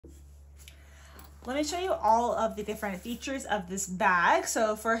Let me show you all of the different features of this bag.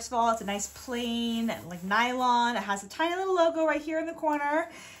 So first of all, it's a nice plain like nylon. It has a tiny little logo right here in the corner.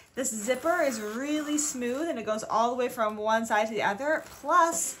 This zipper is really smooth and it goes all the way from one side to the other.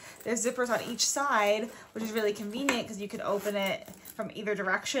 Plus, there's zippers on each side, which is really convenient because you can open it from either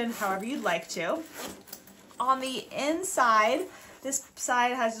direction, however you'd like to. On the inside, this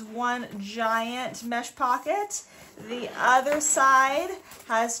side has one giant mesh pocket. The other side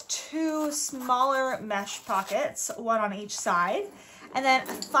has two smaller mesh pockets, one on each side. And then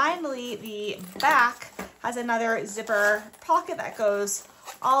finally, the back has another zipper pocket that goes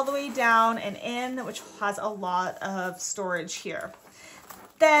all the way down and in, which has a lot of storage here.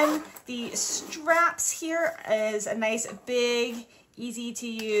 Then the straps here is a nice big, easy to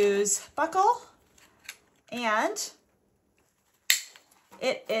use buckle, and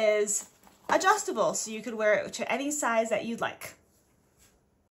it is adjustable, so you could wear it to any size that you'd like.